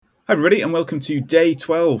Hi, everybody, and welcome to day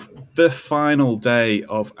 12, the final day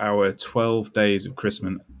of our 12 days of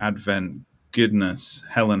Christmas Advent goodness.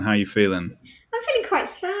 Helen, how are you feeling? I'm feeling quite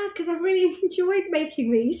sad because I've really enjoyed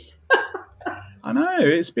making these. I know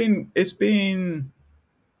it's been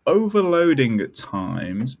overloading at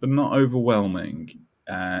times, but not overwhelming,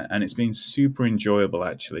 and it's been super enjoyable.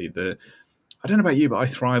 Actually, I don't know about you, but I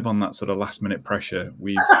thrive on that sort of last minute pressure.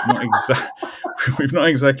 We've not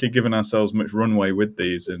exactly given ourselves much runway with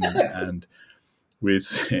these, and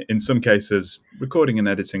with in some cases recording and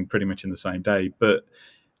editing pretty much in the same day. But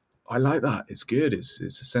I like that. It's good. It's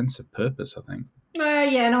a sense of purpose, I think.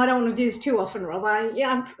 Yeah, no, I don't want to do this too often, Rob.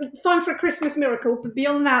 I'm fine for a Christmas miracle, but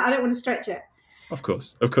beyond that, I don't want to stretch it. Of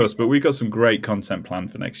course. But we've got some great content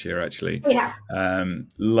planned for next year, actually. Yeah.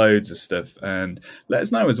 Loads of stuff. And let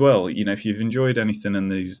us know as well, if you've enjoyed anything in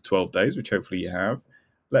these 12 days, which hopefully you have,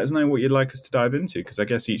 let us know what you'd like us to dive into, because I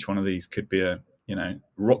guess each one of these could be a,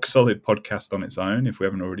 rock solid podcast on its own if we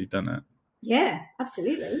haven't already done it. Yeah,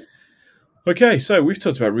 absolutely. Okay, so we've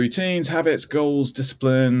talked about routines, habits, goals,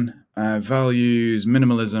 discipline, values,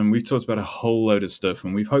 minimalism. We've talked about a whole load of stuff,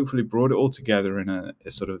 and we've hopefully brought it all together in a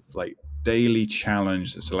sort of like daily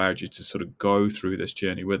challenge that's allowed you to sort of go through this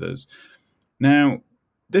journey with us. Now,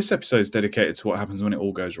 this episode is dedicated to what happens when it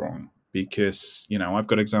all goes wrong, because, I've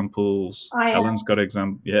got examples, Helen's got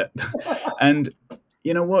examples, yeah. And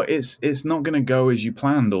you know what? It's not going to go as you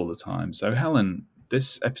planned all the time. So, Helen,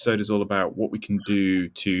 this episode is all about what we can do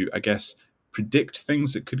to, I guess, predict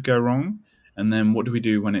things that could go wrong, and then what do we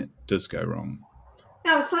do when it does go wrong?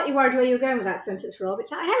 Now, I was slightly worried where you were going with that sentence, Rob.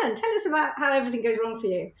 It's like, Helen, tell us about how everything goes wrong for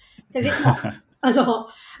you, because it's not a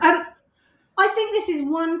lot. I think this is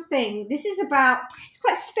one thing. This is about, it's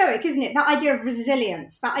quite stoic, isn't it? That idea of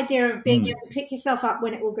resilience, that idea of being able to pick yourself up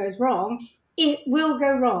when it all goes wrong. It will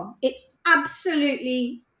go wrong. It's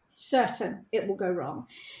absolutely certain it will go wrong.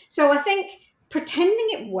 So I think pretending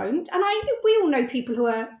it won't, and we all know people who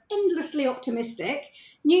are endlessly optimistic.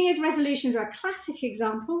 New Year's resolutions are a classic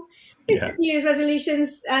example. Yeah. New Year's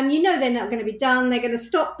resolutions, they're not going to be done. They're going to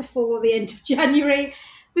stop before the end of January,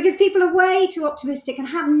 because people are way too optimistic and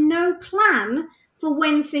have no plan for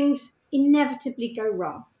when things inevitably go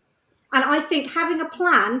wrong. And I think having a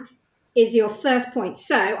plan is your first point.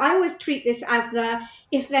 So I always treat this as the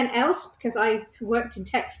if then else, because I worked in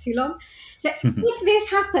tech for too long. So if this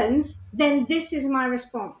happens, then this is my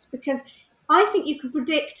response, because I think you can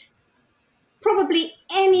predict probably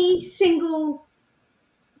any single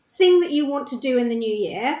thing that you want to do in the new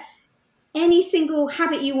year, any single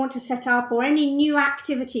habit you want to set up, or any new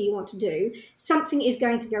activity you want to do. Something is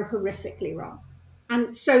going to go horrifically wrong.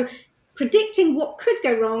 And so predicting what could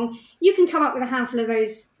go wrong, you can come up with a handful of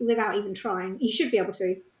those without even trying. You should be able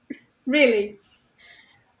to, really.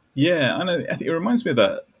 Yeah, I know. I think it reminds me of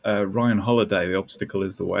that Ryan Holiday, "The Obstacle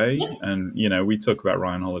is the Way." Yes. And, we talk about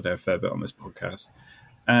Ryan Holiday a fair bit on this podcast.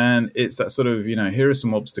 And it's that sort of, here are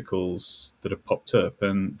some obstacles that have popped up.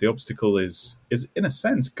 And the obstacle is in a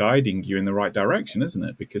sense, guiding you in the right direction, isn't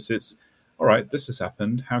it? Because it's, all right, this has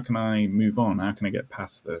happened. How can I move on? How can I get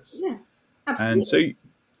past this? Yeah, And absolutely.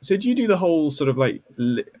 so do you do the whole sort of like,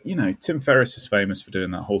 Tim Ferriss is famous for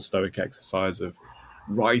doing that whole stoic exercise of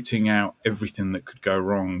writing out everything that could go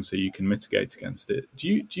wrong so you can mitigate against it. Do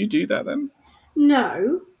you do that then?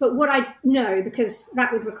 No, but what I know, because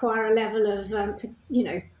that would require a level of,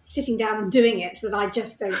 sitting down and doing it that I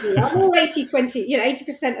just don't do. I'm all 80-20,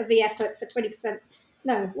 80% of the effort for 20%.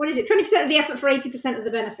 No, what is it? 20% of the effort for 80% of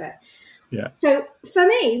the benefit. Yeah. So for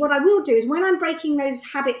me, what I will do is when I'm breaking those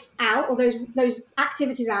habits out, or those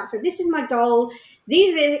activities out. So this is my goal.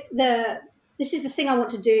 This is the thing I want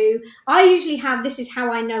to do. I usually have, this is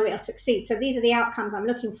how I know it'll succeed. So these are the outcomes I'm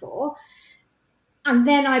looking for. And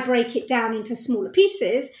then I break it down into smaller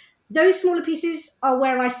pieces. Those smaller pieces are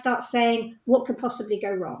where I start saying what could possibly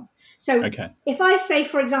go wrong. So if I say,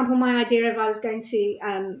 for example, my idea, if I was going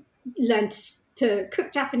to learn to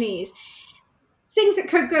cook Japanese, things that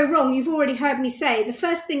could go wrong, you've already heard me say. The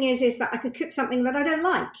first thing is that I could cook something that I don't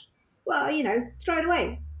like. Well, throw it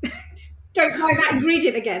away. Don't buy that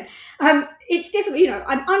ingredient again. It's difficult.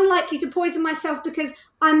 I'm unlikely to poison myself because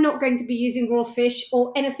I'm not going to be using raw fish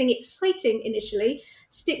or anything exciting initially.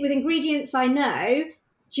 Stick with ingredients I know,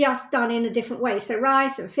 just done in a different way. So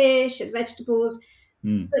rice and fish and vegetables,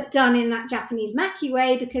 but done in that Japanese maki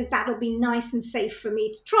way, because that'll be nice and safe for me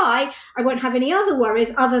to try. I won't have any other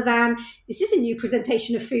worries other than this is a new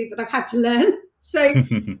presentation of food that I've had to learn. So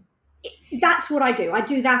that's what I do. I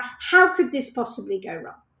do that. How could this possibly go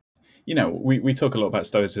wrong? We talk a lot about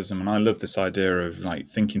stoicism, and I love this idea of like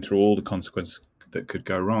thinking through all the consequences that could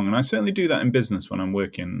go wrong. And I certainly do that in business when I'm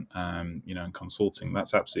working, in consulting.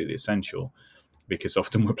 That's absolutely essential, because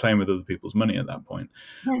often we're playing with other people's money at that point.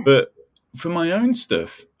 Yeah. But for my own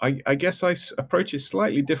stuff, I guess I approach it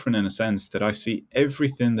slightly different in a sense that I see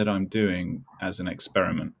everything that I'm doing as an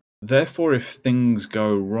experiment. Therefore, if things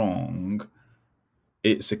go wrong,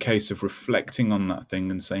 it's a case of reflecting on that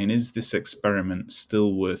thing and saying, is this experiment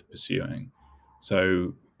still worth pursuing?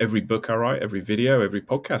 So every book I write, every video, every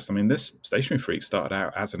podcast, I mean, this Stationery Freak started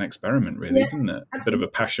out as an experiment, really, didn't it? Absolutely. A bit of a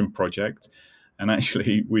passion project. And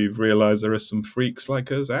actually, we've realized there are some freaks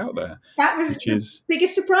like us out there. That was the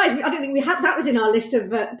biggest surprise. I don't think we had that was in our list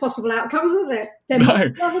of possible outcomes, was it? There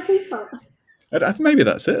might be other people. Maybe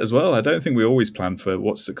that's it as well. I don't think we always plan for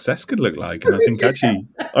what success could look like. And I think actually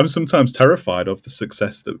I'm sometimes terrified of the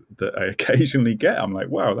success that I occasionally get. I'm like,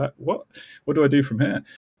 wow, what do I do from here?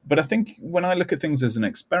 But I think when I look at things as an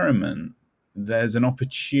experiment, there's an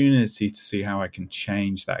opportunity to see how I can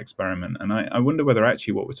change that experiment. And I wonder whether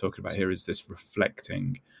actually what we're talking about here is this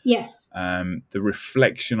reflecting. Yes. The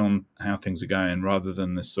reflection on how things are going rather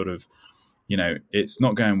than this sort of, it's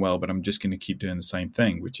not going well, but I'm just going to keep doing the same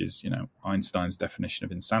thing, which is, Einstein's definition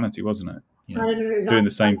of insanity, wasn't it? I don't know if it was doing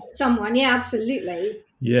the same. Someone, yeah, absolutely.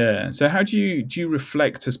 Yeah. So how do you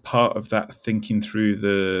reflect as part of that thinking through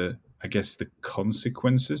the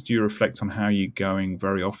consequences? Do you reflect on how you're going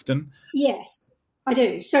very often? Yes, I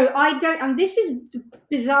do. So I don't, and this is the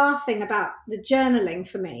bizarre thing about the journaling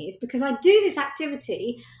for me, is because I do this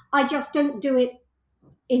activity, I just don't do it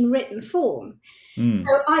in written form.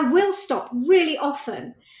 So I will stop really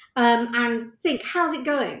often and think, how's it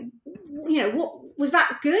going? What was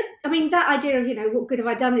that good? I mean, that idea of, what good have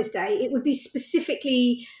I done this day? It would be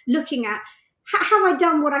specifically looking at, have I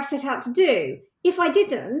done what I set out to do? If I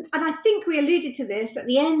didn't, and I think we alluded to this at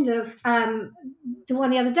the end of the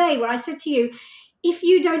one the other day where I said to you, if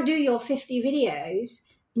you don't do your 50 videos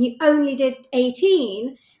and you only did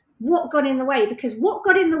 18, what got in the way? Because what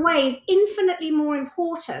got in the way is infinitely more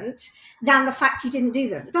important than the fact you didn't do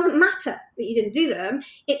them. It doesn't matter that you didn't do them.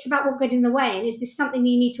 It's about what got in the way. And is this something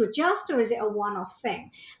you need to adjust, or is it a one-off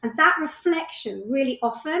thing? And that reflection really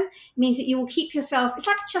often means that you will keep yourself, it's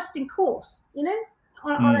like a adjusting course, in a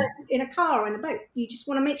car or in a boat. You just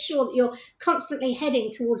want to make sure that you're constantly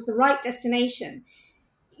heading towards the right destination.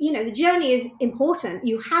 The journey is important.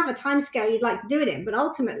 You have a timescale you'd like to do it in, but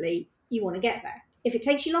ultimately you want to get there. If it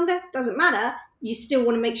takes you longer, doesn't matter. You still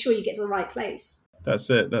want to make sure you get to the right place.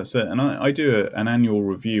 That's it. And I do an annual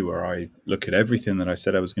review where I look at everything that I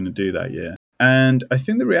said I was going to do that year. And I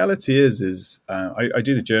think the reality is I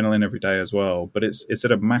do the journaling every day as well, but it's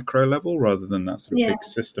at a macro level rather than that sort of big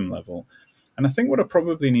system level. And I think what I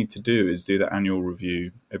probably need to do is do that annual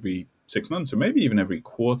review every 6 months or maybe even every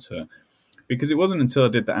quarter, because it wasn't until I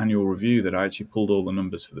did the annual review that I actually pulled all the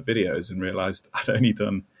numbers for the videos and realized I'd only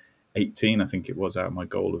done 18, I think it was, out of my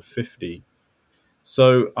goal of 50.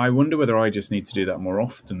 So I wonder whether I just need to do that more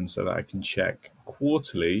often so that I can check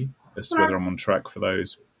quarterly as to whether I'm on track for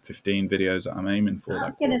those 15 videos that I'm aiming for. I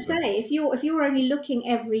was going to say, if you're only looking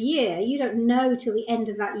every year, you don't know till the end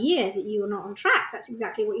of that year that you are not on track. That's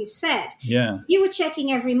exactly what you've said. Yeah. If you were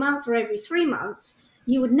checking every month or every 3 months,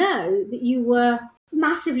 you would know that you were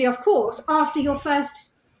massively off course after your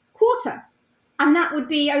first quarter. And that would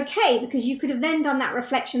be okay, because you could have then done that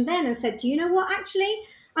reflection then and said, do you know what, actually,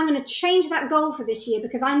 I'm going to change that goal for this year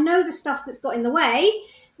because I know the stuff that's got in the way,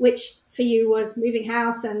 which for you was moving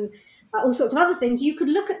house and all sorts of other things. You could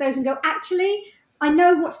look at those and go, actually, I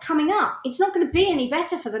know what's coming up. It's not going to be any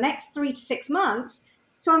better for the next 3 to 6 months.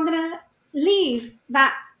 So I'm going to leave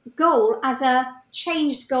that goal as a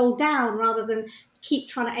changed goal down rather than keep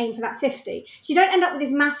trying to aim for that 50. So you don't end up with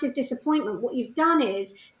this massive disappointment. What you've done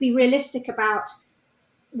is be realistic about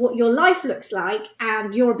what your life looks like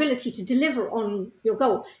and your ability to deliver on your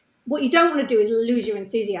goal. What you don't want to do is lose your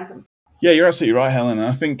enthusiasm. Yeah, you're absolutely right, Helen. And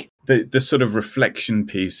I think the sort of reflection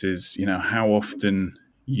piece is, how often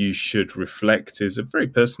you should reflect is a very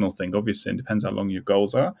personal thing. Obviously, it depends how long your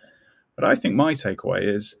goals are. But I think my takeaway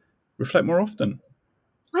is reflect more often.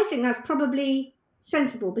 I think that's probably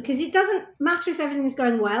sensible, because it doesn't matter if everything is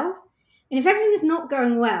going well. And if everything is not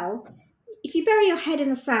going well, if you bury your head in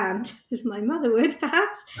the sand, as my mother would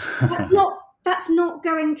perhaps, that's not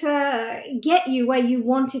going to get you where you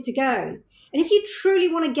wanted to go. And if you truly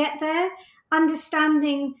want to get there,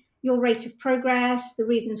 understanding your rate of progress, the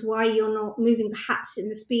reasons why you're not moving perhaps in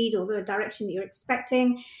the speed or the direction that you're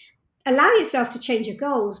expecting, allow yourself to change your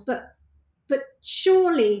goals. But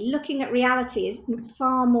surely looking at reality is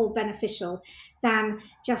far more beneficial than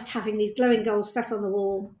just having these glowing goals set on the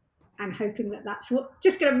wall and hoping that that's what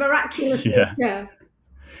just going to miraculously occur.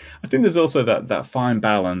 I think there's also that fine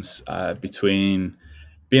balance between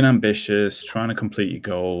being ambitious, trying to complete your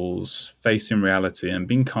goals, facing reality, and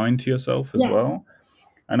being kind to yourself as Yes. well.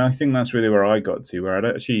 And I think that's really where I got to, where I'd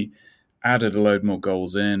actually added a load more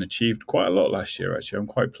goals in, achieved quite a lot last year, actually. I'm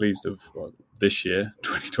quite pleased of this year,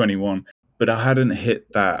 2021. But I hadn't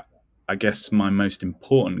hit that, I guess, my most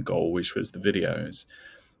important goal, which was the videos.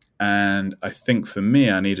 And I think for me,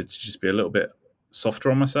 I needed to just be a little bit softer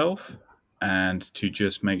on myself and to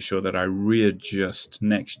just make sure that I readjust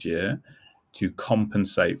next year to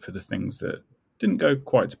compensate for the things that didn't go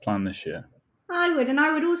quite to plan this year. I would. And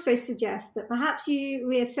I would also suggest that perhaps you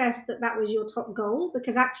reassess that that was your top goal,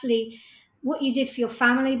 because actually, what you did for your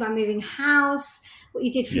family by moving house, what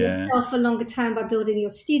you did for Yeah. yourself for longer term by building your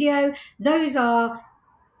studio, those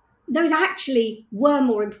actually were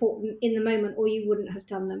more important in the moment, or you wouldn't have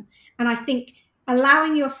done them. And I think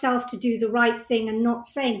allowing yourself to do the right thing and not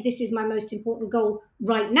saying this is my most important goal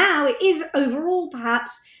right now, it is overall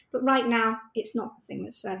perhaps, but right now it's not the thing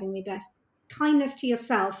that's serving me best. Kindness to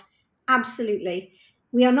yourself, absolutely.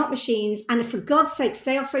 We are not machines, and for God's sake,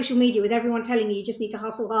 stay off social media with everyone telling you just need to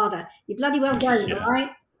hustle harder. You bloody well don't, Yeah. all right?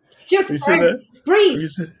 Just Have you seen don't. that? Breathe. Have you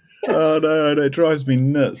seen, oh no, it drives me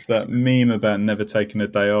nuts, that meme about never taking a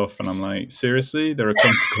day off. And I'm like, seriously? There are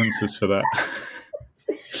consequences for that.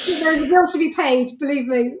 There's a bill to be paid, believe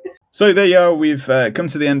me. So there you are. We've come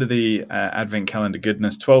to the end of the Advent calendar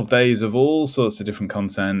goodness. 12 days of all sorts of different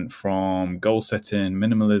content, from goal setting,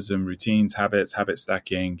 minimalism, routines, habits, habit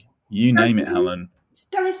stacking, you name it, Helen.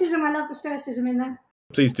 Stoicism, I love the stoicism in there.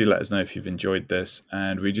 Please do let us know if you've enjoyed this.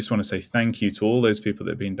 And we just want to say thank you to all those people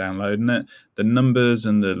that have been downloading it. The numbers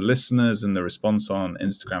and the listeners and the response on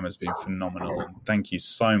Instagram has been phenomenal. And thank you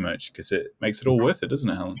so much, because it makes it all worth it, doesn't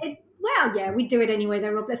it, Helen? Well, yeah, we do it anyway,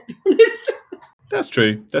 though, Rob, let's be honest. That's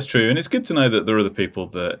true. That's true. And it's good to know that there are other people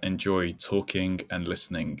that enjoy talking and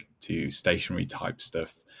listening to stationary type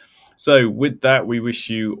stuff. So with that, we wish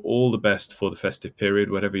you all the best for the festive period,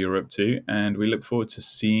 whatever you're up to. And we look forward to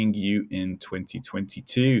seeing you in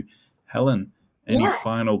 2022. Helen, any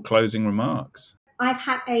final closing remarks? I've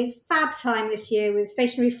had a fab time this year with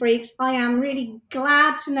Stationary Freaks. I am really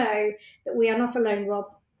glad to know that we are not alone, Rob.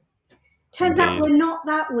 Turns out Indeed. we're not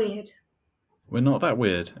that weird. We're not that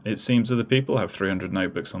weird. It seems other people have 300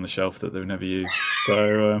 notebooks on the shelf that they've never used.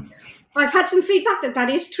 So I've had some feedback that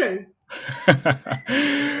is true.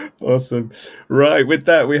 Awesome. Right. With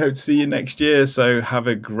that, we hope to see you next year. So have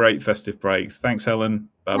a great festive break. Thanks, Helen.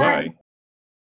 Bye-bye.